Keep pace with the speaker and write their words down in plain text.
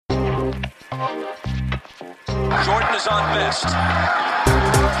Jordan is on Best.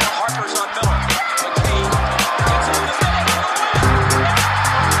 Harper's on Miller. McKee gets in the middle.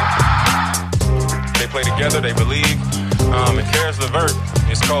 They play together, they believe. And Karis LeVert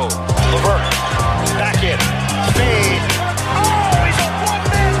is cold. LeVert, back in. Fade. Oh, he's a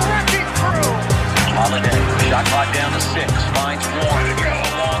one-man wrecking crew. Holiday, shot clock down to 6. Finds Warren.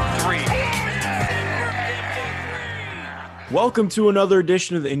 Long three. Welcome to another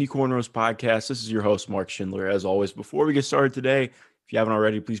edition of the Indy Cornrows podcast. This is your host, Mark Schindler. As always, before we get started today, if you haven't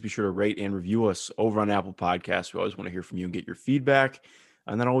already, please be sure to rate and review us over on Apple Podcasts. We always want to hear from you and get your feedback,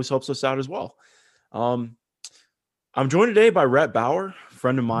 and that always helps us out as well. I'm joined today by Rhett Bauer,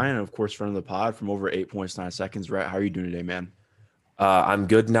 friend of mine, and of course, friend of the pod from over 8.9 seconds. Rhett, how are you doing today, man? I'm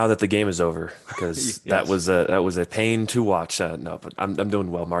good now that the game is over because Yes. that was a pain to watch. But I'm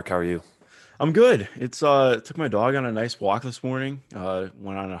doing well. Mark, how are you? I'm good. It's took my dog on a nice walk this morning.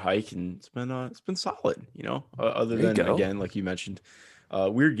 Went on a hike, and it's been solid. Other There you than go. again, like you mentioned,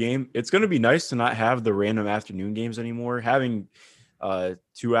 weird game. It's going to be nice to not have the random afternoon games anymore. Having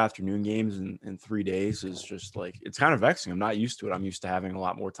 2 afternoon games in 3 days is just like, it's kind of vexing. I'm not used to it. I'm used to having a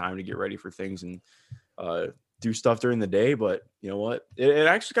lot more time to get ready for things and do stuff during the day. But you know what? It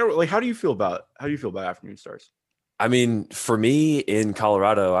actually kind of like, how do you feel about afternoon starts? I mean, for me in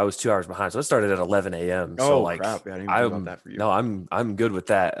Colorado, I was 2 hours behind, so it started at 11 a.m. So Oh, like, crap. Yeah, I didn't even think about that for you. No, I'm good with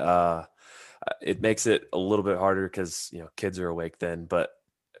that. It makes it a little bit harder because kids are awake then, but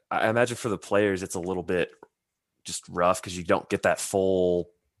I imagine for the players, it's a little bit just rough because you don't get that full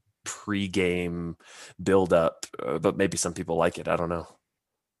pregame build up. But maybe some people like it. I don't know.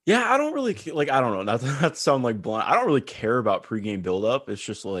 Yeah, I don't really I don't know. Not to sound like blunt. I don't really care about pregame buildup. It's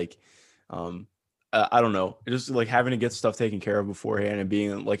just like, I don't know. It's just like having to get stuff taken care of beforehand and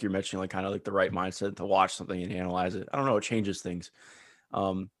being, like you're mentioning, like kind of like the right mindset to watch something and analyze it. I don't know. It changes things.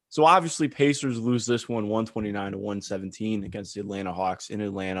 So obviously Pacers lose this one 129-117 against the Atlanta Hawks in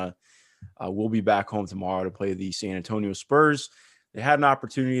Atlanta. We'll be back home tomorrow to play the San Antonio Spurs. They had an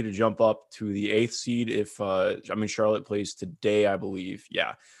opportunity to jump up to the 8th seed if Charlotte plays today, I believe.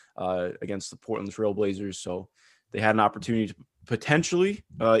 Yeah, against the Portland Trail Blazers. So they had an opportunity to potentially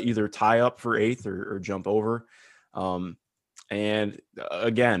either tie up for 8th or jump over. And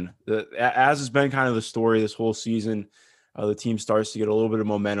again, as has been kind of the story this whole season, the team starts to get a little bit of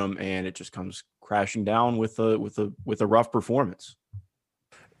momentum and it just comes crashing down with a rough performance.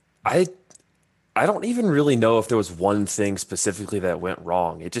 I don't even really know if there was one thing specifically that went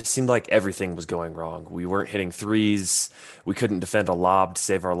wrong. It just seemed like everything was going wrong. We weren't hitting threes. We couldn't defend a lob to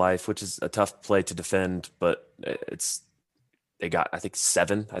save our life, which is a tough play to defend, but they got, I think,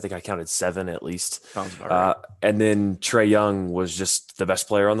 7. I think I counted 7 at least. Sounds about right. And then Trae Young was just the best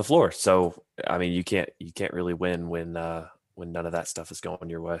player on the floor. So, I mean, you can't really win when none of that stuff is going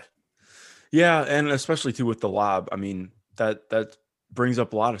your way. Yeah, and especially too with the lob. I mean, that brings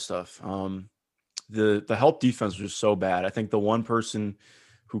up a lot of stuff. The help defense was so bad. I think the one person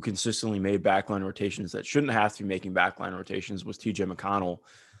who consistently made backline rotations that shouldn't have to be making backline rotations was TJ McConnell.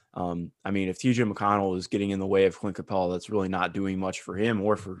 I mean, if TJ McConnell is getting in the way of Clint Capella, that's really not doing much for him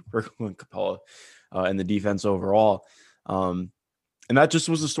or for Clint Capella and the defense overall. And that just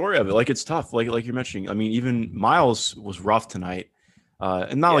was the story of it. Like, it's tough. Like you're mentioning. I mean, even Miles was rough tonight.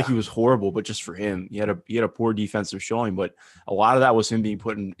 And not like he was horrible, but just for him, he had a poor defensive showing, but a lot of that was him being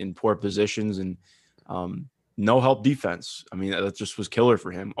put in poor positions and no help defense. I mean, that just was killer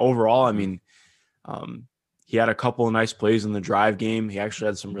for him overall. I mean, he had a couple of nice plays in the drive game. He actually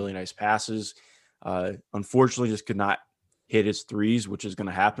had some really nice passes. Unfortunately, just could not hit his threes, which is going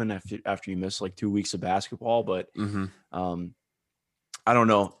to happen after you miss like 2 weeks of basketball. But I don't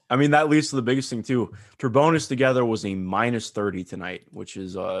know. I mean, that leads to the biggest thing too. Turbonis together was a -30 tonight, which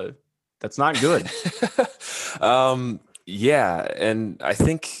is that's not good. Yeah, and I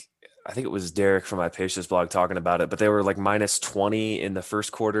think it was Derek from my Pacers blog talking about it, but they were like -20 in the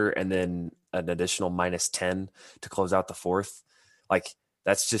first quarter and then an additional -10 to close out the fourth. Like,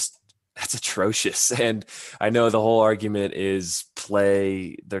 that's atrocious. And I know the whole argument is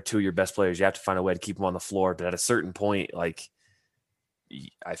they're 2 of your best players. You have to find a way to keep them on the floor. But at a certain point, like,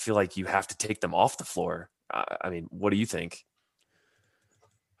 I feel like you have to take them off the floor. I mean, what do you think?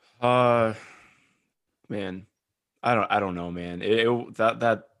 Man, I don't know, man.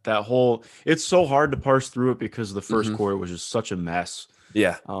 That whole, it's so hard to parse through it because the first quarter was just such a mess.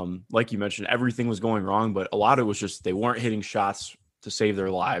 Yeah. Like you mentioned, everything was going wrong, but a lot of it was just they weren't hitting shots to save their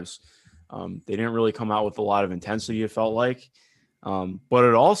lives. They didn't really come out with a lot of intensity, it felt like. But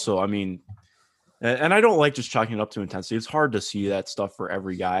it also, I mean, and I don't like just chalking it up to intensity. It's hard to see that stuff for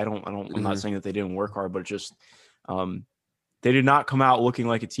every guy. I'm not saying that they didn't work hard, but it just they did not come out looking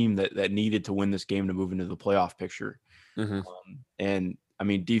like a team that needed to win this game to move into the playoff picture. Mm-hmm. And I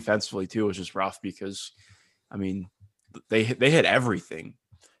mean, defensively too, it was just rough because, I mean, they hit everything.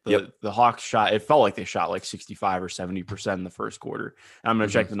 The Hawks shot, it felt like they shot like 65 or 70% in the first quarter. And I'm going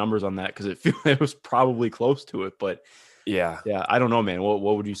to check the numbers on that because it was probably close to it. But yeah, I don't know, man. What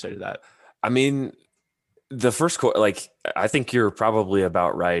would you say to that? I mean, the first quarter, like, I think you're probably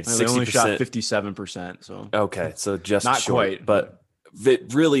about right. 60%. They only shot 57%. So okay, so just not short, quite, but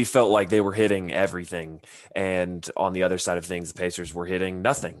it really felt like they were hitting everything. And on the other side of things, the Pacers were hitting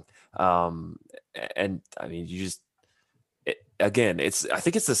nothing. And I mean, I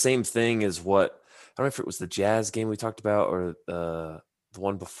think it's the same thing as what, I don't know if it was the Jazz game we talked about or the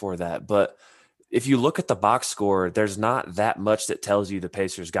one before that, but if you look at the box score, there's not that much that tells you the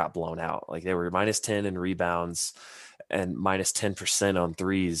Pacers got blown out. Like they were minus 10 in rebounds and minus 10% on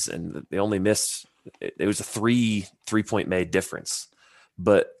threes. And they only missed, it was a 3-point made difference,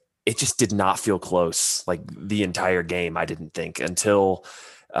 but it just did not feel close. Like the entire game, I didn't think, until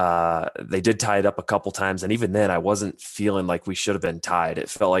they did tie it up a couple times. And even then I wasn't feeling like we should have been tied. It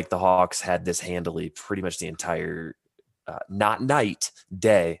felt like the Hawks had this handily pretty much the entire,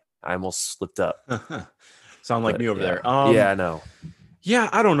 day. I almost slipped up. Sound like me over there. Yeah, I know. Yeah,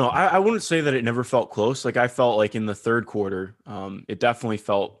 I don't know. I wouldn't say that it never felt close. Like I felt like in the third quarter, it definitely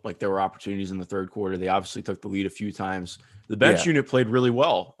felt like there were opportunities in the third quarter. They obviously took the lead a few times. The bench unit played really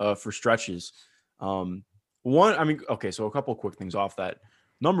well for stretches. So a couple of quick things off that.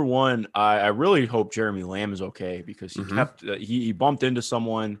 Number one, I really hope Jeremy Lamb is okay because he kept he bumped into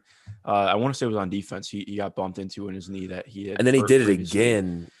someone. I want to say it was on defense. He got bumped into in his knee that he had, and then he did it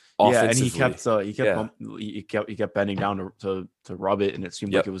again. Yeah, and he kept bending down to rub it, and it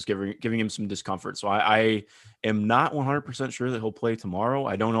seemed like it was giving him some discomfort. So I am not 100% sure that he'll play tomorrow.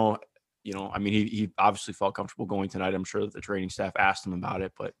 I don't know. I mean, he obviously felt comfortable going tonight. I'm sure that the training staff asked him about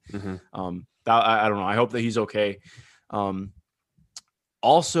it, but I don't know. I hope that he's okay.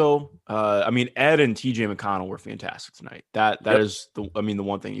 Also, Ed and TJ McConnell were fantastic tonight. That is the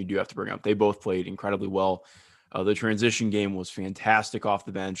one thing you do have to bring up. They both played incredibly well. The transition game was fantastic off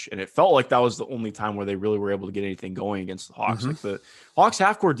the bench, and it felt like that was the only time where they really were able to get anything going against the Hawks. Like the Hawks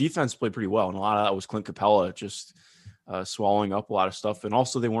half-court defense played pretty well, and a lot of that was Clint Capella just swallowing up a lot of stuff, and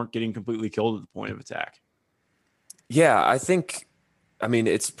also they weren't getting completely killed at the point of attack. Yeah, I think,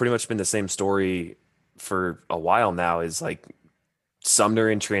 it's pretty much been the same story for a while now. Is like Sumner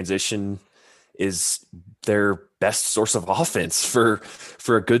in transition is their best source of offense for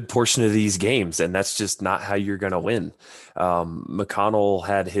a good portion of these games. And that's just not how you're going to win. McConnell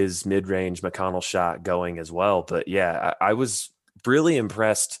had his mid-range McConnell shot going as well. But yeah, I was really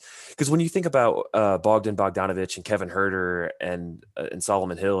impressed because when you think about Bogdan Bogdanović and Kevin Huerter and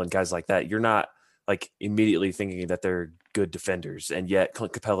Solomon Hill and guys like that, you're not like immediately thinking that they're good defenders. And yet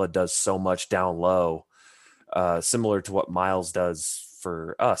Clint Capella does so much down low, similar to what Miles does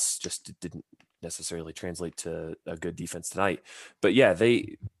for us. Just didn't necessarily translate to a good defense tonight, but yeah,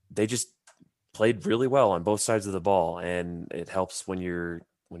 they just played really well on both sides of the ball, and it helps when you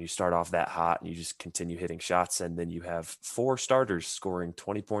start off that hot and you just continue hitting shots, and then you have 4 starters scoring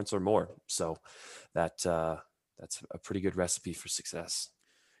 20 points or more. So that's a pretty good recipe for success.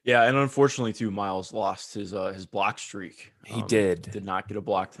 Yeah, and unfortunately too, Miles lost his block streak. He did not get a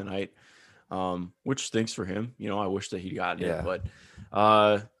block tonight, which stinks for him. I wish that he'd gotten it, but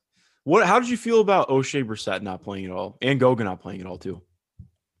how did you feel about Oshae Brissett not playing at all and Goga not playing at all too?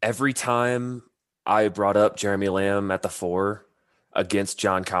 Every time I brought up Jeremy Lamb at the 4 against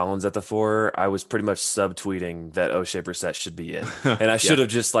John Collins at the 4, I was pretty much subtweeting that Oshae Brissett should be in. And I should have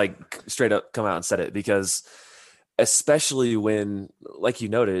just like straight up come out and said it, because especially when, like you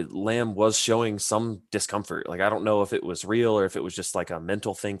noted, Lamb was showing some discomfort. Like, I don't know if it was real or if it was just like a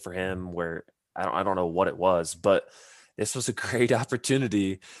mental thing for him where I don't know what it was, but this was a great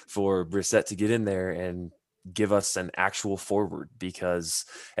opportunity for Brissett to get in there and give us an actual forward, because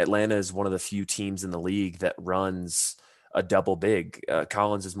Atlanta is one of the few teams in the league that runs a double big.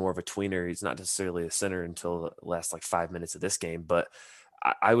 Collins is more of a tweener. He's not necessarily a center until the last 5 minutes of this game, but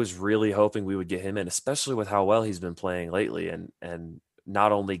I was really hoping we would get him in, especially with how well he's been playing lately, and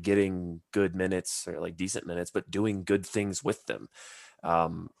not only getting good minutes or decent minutes, but doing good things with them.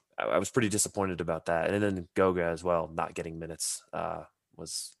 I was pretty disappointed about that. And then Goga as well, not getting minutes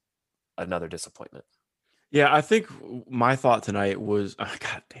was another disappointment. Yeah, I think my thought tonight was,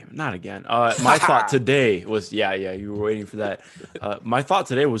 God damn it, not again. My thought today was, you were waiting for that. My thought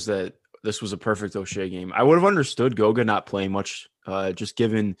today was that this was a perfect O'Shea game. I would have understood Goga not playing much, just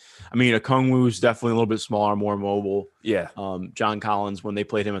given. I mean, Okongwu's definitely a little bit smaller, more mobile. Yeah. John Collins, when they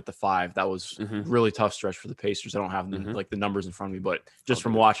played him at the 5, that was really tough stretch for the Pacers. I don't have the numbers in front of me, but just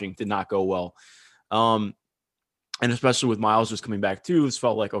from watching, did not go well. And especially with Miles just coming back too, it's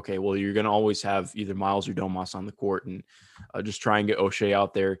felt like, okay, well, you're going to always have either Miles or Domas on the court, and just try and get O'Shea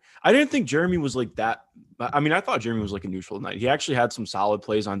out there. I didn't think Jeremy was like that. I mean, I thought Jeremy was like a neutral tonight. He actually had some solid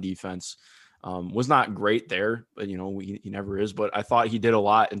plays on defense. Was not great there, but he never is. But I thought he did a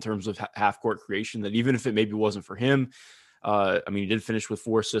lot in terms of half court creation, that even if it maybe wasn't for him, I mean, he did finish with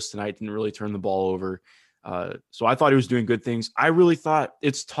 4 assists tonight, didn't really turn the ball over. So I thought he was doing good things. I really thought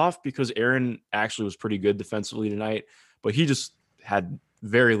it's tough because Aaron actually was pretty good defensively tonight, but he just had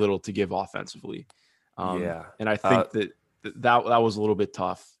very little to give offensively. And I think that was a little bit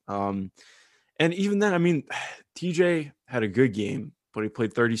tough. And even then, I mean, TJ had a good game, but he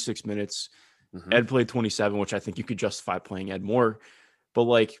played 36 minutes. Ed played 27, which I think you could justify playing Ed more. But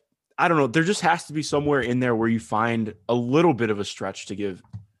like, I don't know, there just has to be somewhere in there where you find a little bit of a stretch to give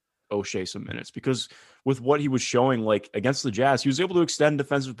O'Shea some minutes, because with what he was showing, like against the Jazz, he was able to extend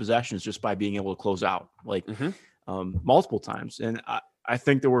defensive possessions just by being able to close out multiple times. And I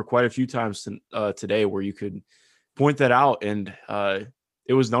think there were quite a few times today where you could point that out, and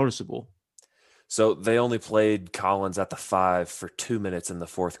it was noticeable. So they only played Collins at the 5 for 2 minutes in the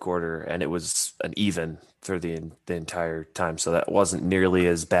fourth quarter, and it was an even through the entire time. So that wasn't nearly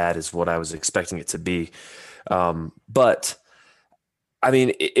as bad as what I was expecting it to be. But I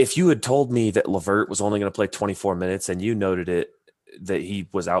mean, if you had told me that LeVert was only going to play 24 minutes and you noted it, that he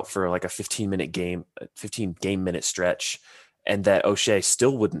was out for like a 15 game minute stretch, and that O'Shea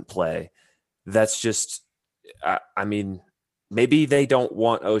still wouldn't play, that's just, I mean, maybe they don't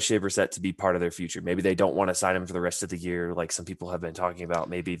want O'Shea Brissett to be part of their future. Maybe they don't want to sign him for the rest of the year, like some people have been talking about.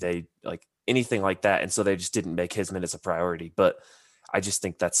 Maybe they like anything like that, and so they just didn't make his minutes a priority. But I just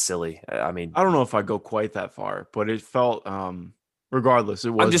think that's silly. I mean, I don't know if I go quite that far, but it felt regardless, it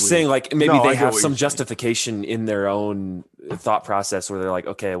was. I'm just saying, like, maybe they have some justification in their own thought process where they're like,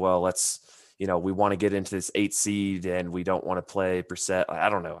 okay, well, let's, we want to get into this 8 seed and we don't want to play Brissett. I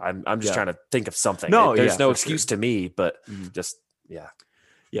don't know. I'm just trying to think of something. There's no excuse to me, but just, yeah.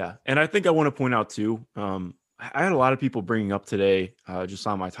 Yeah. And I think I want to point out too, I had a lot of people bringing up today, just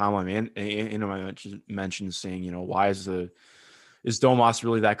on my timeline and in my mentions saying, why is Domas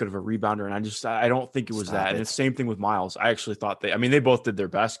really that good of a rebounder? And I don't think it was that. And it's the same thing with Miles. I actually thought they both did their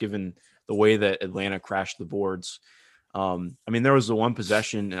best given the way that Atlanta crashed the boards. There was the one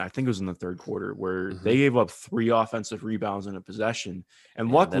possession, and I think it was in the third quarter, where they gave up 3 offensive rebounds in a possession. And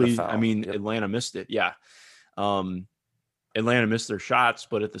luckily, Atlanta missed it. Yeah. Atlanta missed their shots,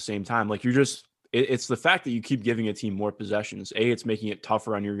 but at the same time, like it's the fact that you keep giving a team more possessions. It's making it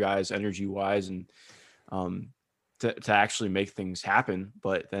tougher on your guys energy wise, and, to actually make things happen.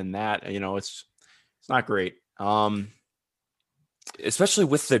 But then that, it's not great. Especially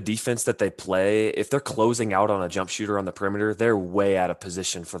with the defense that they play, if they're closing out on a jump shooter on the perimeter, they're way out of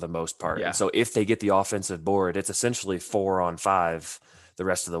position for the most part. Yeah. And so if they get the offensive board, it's essentially 4-on-5 the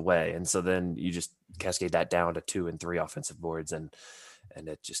rest of the way. And so then you just cascade that down to 2 and 3 offensive boards, and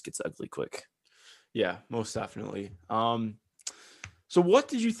it just gets ugly quick. Yeah, most definitely. So what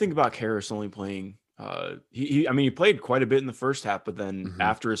did you think about Caris only playing? He played quite a bit in the first half, but then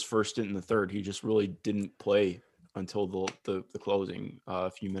after his first stint in the third, he just really didn't play until the closing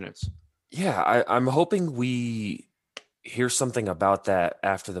few minutes. Yeah, I'm hoping we hear something about that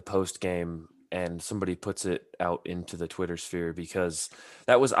after the post game and somebody puts it out into the Twitter sphere, because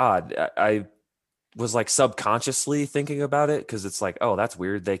that was odd. I was like subconsciously thinking about it, because it's like, oh, that's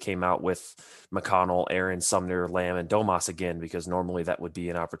weird. They came out with McConnell, Aaron, Sumner, Lamb, and Domas again, because normally that would be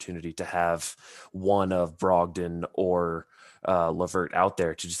an opportunity to have one of Brogdon or LeVert out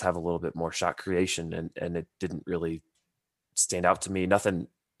there to just have a little bit more shot creation, and it didn't really stand out to me. Nothing.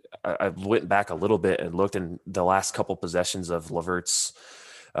 I went back a little bit and looked in the last couple possessions of LeVert's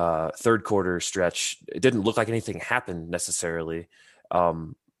third quarter stretch. It didn't look like anything happened necessarily,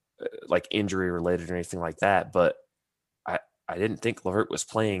 like injury related or anything like that. But I didn't think LeVert was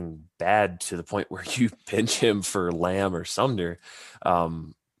playing bad to the point where you bench him for Lamb or Sumner.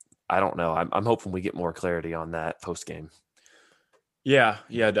 I don't know. I'm hoping we get more clarity on that post game. Yeah,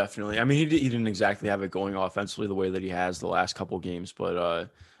 definitely. I mean, he didn't exactly have it going offensively the way that he has the last couple of games, but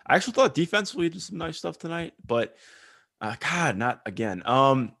I actually thought defensively he did some nice stuff tonight. But God, not again.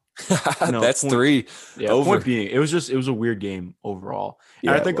 That's 3. Yeah. Over. Point being, it was a weird game overall.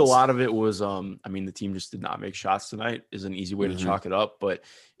 And I think a lot of it was, the team just did not make shots tonight is an easy way to chalk it up. But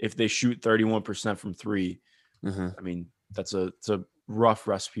if they shoot 31% from 3, that's a rough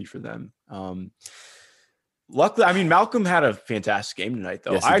recipe for them. Luckily, I mean, Malcolm had a fantastic game tonight,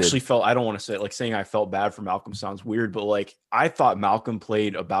 though. Yes, I actually felt, I don't want to say, like, saying I felt bad for Malcolm sounds weird, but like, I thought Malcolm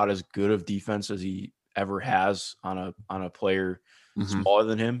played about as good of defense as he ever has on a player smaller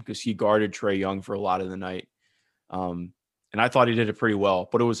than him, because he guarded Trae Young for a lot of the night. And I thought he did it pretty well,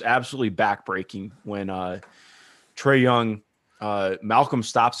 but it was absolutely backbreaking when Trae Young, Malcolm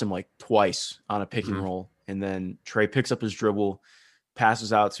stops him like twice on a pick and roll, and then Trae picks up his dribble,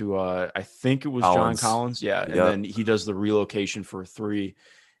 passes out to I think it was John Collins. Yeah. And then he does the relocation for a three. And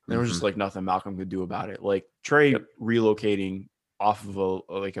there was just like nothing Malcolm could do about it. Like Trae relocating off of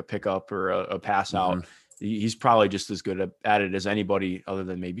a pickup or a pass out, he's probably just as good at it as anybody other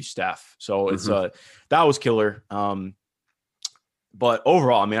than maybe Steph. So it's that was killer. But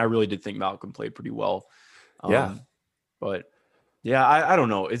overall, I mean, I really did think Malcolm played pretty well. But yeah, I don't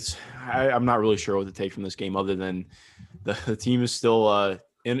know. I'm not really sure what to take from this game other than the team is still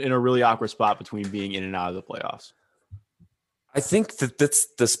in a really awkward spot between being in and out of the playoffs. I think that's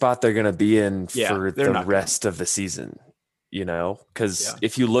the spot they're going to be in for the rest of the season, because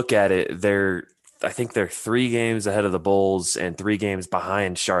if you look at it, I think they're 3 games ahead of the Bulls and 3 games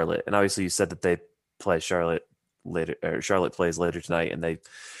behind Charlotte. And obviously you said that they play Charlotte later, or Charlotte plays later tonight. And I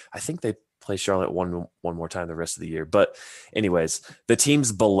think they play Charlotte one more time the rest of the year. But anyways, the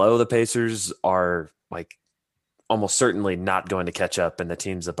teams below the Pacers are like almost certainly not going to catch up, and the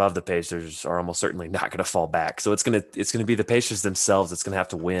teams above the Pacers are almost certainly not going to fall back. So it's going to be the Pacers themselves that's going to have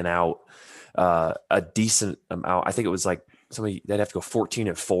to win out a decent amount. I think it was like they'd have to go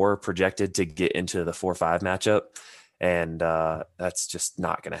 14-4 projected to get into the 4-5 matchup, and that's just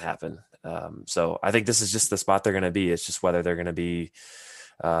not going to happen. So I think this is just the spot they're going to be. It's just whether they're going to be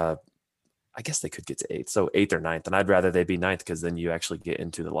I guess they could get to 8th, so 8th or 9th, and I'd rather they be 9th because then you actually get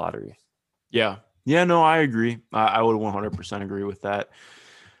into the lottery. Yeah, no, I agree. I would 100% agree with that.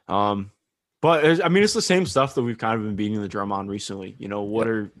 But I mean, it's the same stuff that we've kind of been beating the drum on recently.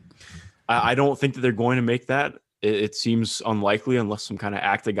 I don't think that they're going to make that. It seems unlikely unless some kind of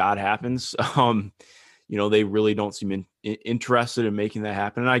act of God happens. They really don't seem interested in making that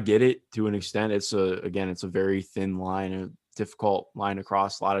happen. And I get it to an extent. It's a very thin line, a difficult line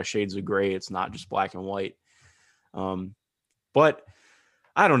across, a lot of shades of gray. It's not just black and white. But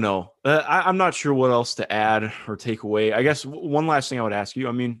I don't know. I'm not sure what else to add or take away. I guess one last thing I would ask you,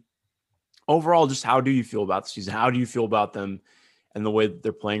 I mean, overall, just how do you feel about the season? How do you feel about them and the way that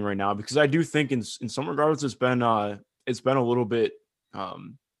they're playing right now? Because I do think in some regards, it's been a little bit,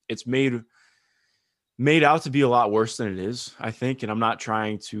 it's made out to be a lot worse than it is, I think. And I'm not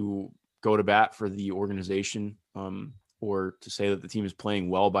trying to go to bat for the organization or to say that the team is playing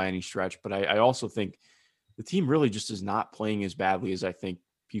well by any stretch. But I also think the team really just is not playing as badly as I think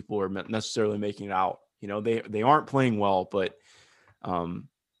people are necessarily making it out. They aren't playing well, but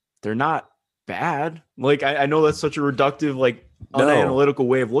they're not bad. Like, I know that's such a reductive, unanalytical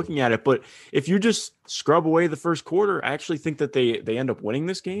way of looking at it. But if you just scrub away the first quarter, I actually think that they end up winning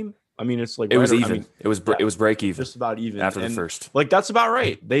this game. I mean, it's like it was even. It was break even, just about even after the first. Like, that's about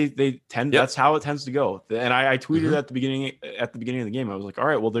right. They tend. That's how it tends to go. And I tweeted at the beginning of the game. I was like, all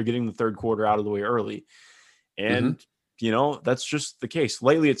right, well, they're getting the third quarter out of the way early. And, that's just the case.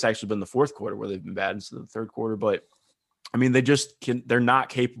 Lately, it's actually been the fourth quarter where they've been bad instead of the third quarter. But, I mean, they're not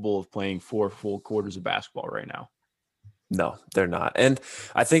capable of playing 4 full quarters of basketball right now. No, they're not. And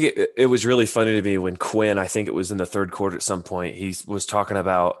I think it was really funny to me when Quinn, I think it was in the third quarter at some point, he was talking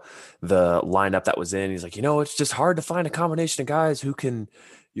about the lineup that was in. He's like, it's just hard to find a combination of guys who can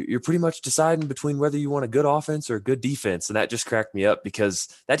 – you're pretty much deciding between whether you want a good offense or a good defense. And that just cracked me up because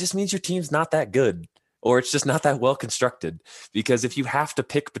that just means your team's not that good. Or it's just not that well constructed, because if you have to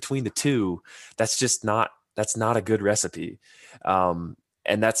pick between the two, that's not a good recipe. And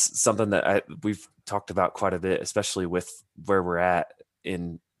that's something that we've talked about quite a bit, especially with where we're at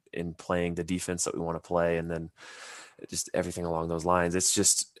in playing the defense that we want to play. And then just everything along those lines. It's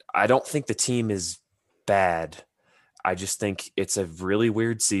just, I don't think the team is bad. I just think it's a really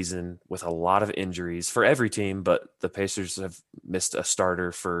weird season with a lot of injuries for every team, but the Pacers have missed a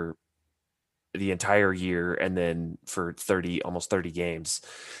starter for the entire year and then for almost 30 games.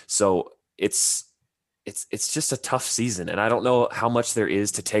 So it's just a tough season. And I don't know how much there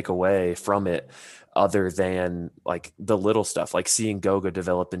is to take away from it other than like the little stuff, like seeing Goga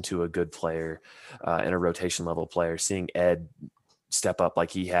develop into a good player and a rotation level player, seeing Ed step up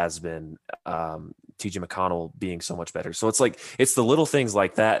like he has been, TJ McConnell being so much better. So it's the little things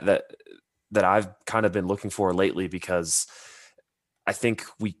like that I've kind of been looking for lately, because I think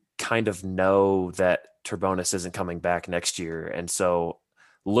we kind of know that Turbonis isn't coming back next year. And so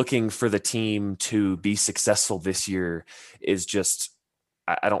looking for the team to be successful this year is just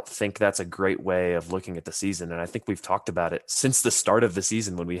I don't think that's a great way of looking at the season. And I think we've talked about it since the start of the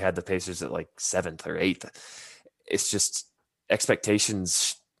season when we had the Pacers at like 7th or 8th. It's just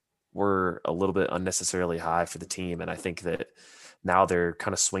expectations were a little bit unnecessarily high for the team. And I think that now they're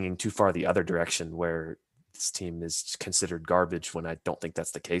kind of swinging too far the other direction where this team is considered garbage when I don't think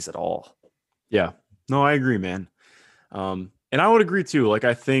that's the case at all. Yeah, no, I agree, man. And I would agree too. Like,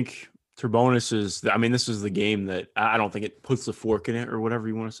 I think Turbonis is, I mean, this is the game that I don't think it puts the fork in it or whatever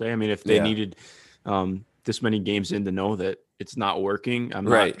you want to say. I mean, if they needed this many games in to know that it's not working, I'm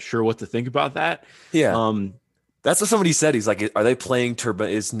not sure what to think about that. Yeah. That's what somebody said. He's like, are they playing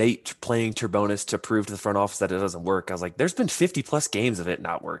is Nate playing Turbonis to prove to the front office that it doesn't work? I was like, there's been 50 plus games of it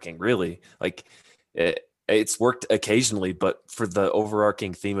not working, really. Like it's worked occasionally, but for the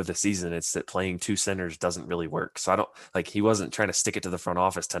overarching theme of the season, it's that playing 2 centers doesn't really work. So I don't like, he wasn't trying to stick it to the front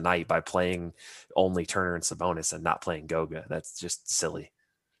office tonight by playing only Turner and Sabonis and not playing Goga. That's just silly.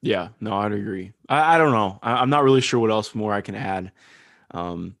 Yeah, no, I'd agree. I don't know. I'm not really sure what else more I can add.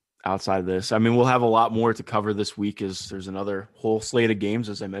 Outside of this, I mean, we'll have a lot more to cover this week as there's another whole slate of games.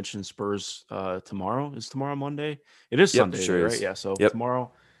 As I mentioned, Spurs tomorrow. Is tomorrow Monday? It is Sunday, sure right? is. Yeah. So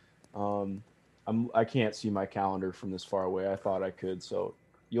tomorrow, I can't see my calendar from this far away. I thought I could. So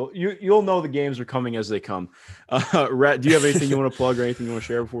you'll know the games are coming as they come. Rhett, do you have anything you want to plug or anything you want to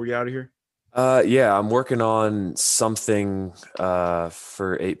share before we get out of here? Yeah, I'm working on something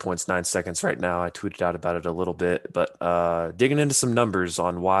for 8 points, 9 seconds right now. I tweeted out about it a little bit, but digging into some numbers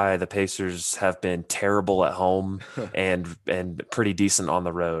on why the Pacers have been terrible at home and pretty decent on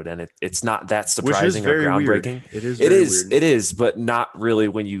the road. And it's not that surprising or groundbreaking. Weird. It is, but not really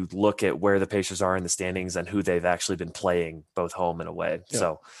when you look at where the Pacers are in the standings and who they've actually been playing both home and away. Yeah.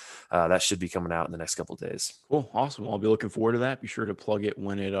 So that should be coming out in the next couple of days. Cool. Awesome. I'll be looking forward to that. Be sure to plug it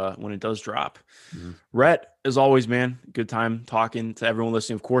when it does drop. Mm-hmm. Rhett, as always, man, good time talking to everyone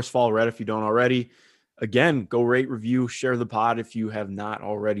listening. Of course, follow Rhett if you don't already. Again, go rate, review, share the pod if you have not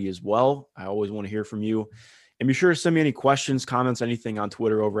already as well. I always want to hear from you. And be sure to send me any questions, comments, anything on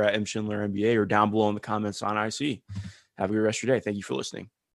Twitter over at MSchindlerNBA or down below in the comments on IC. Have a good rest of your day. Thank you for listening.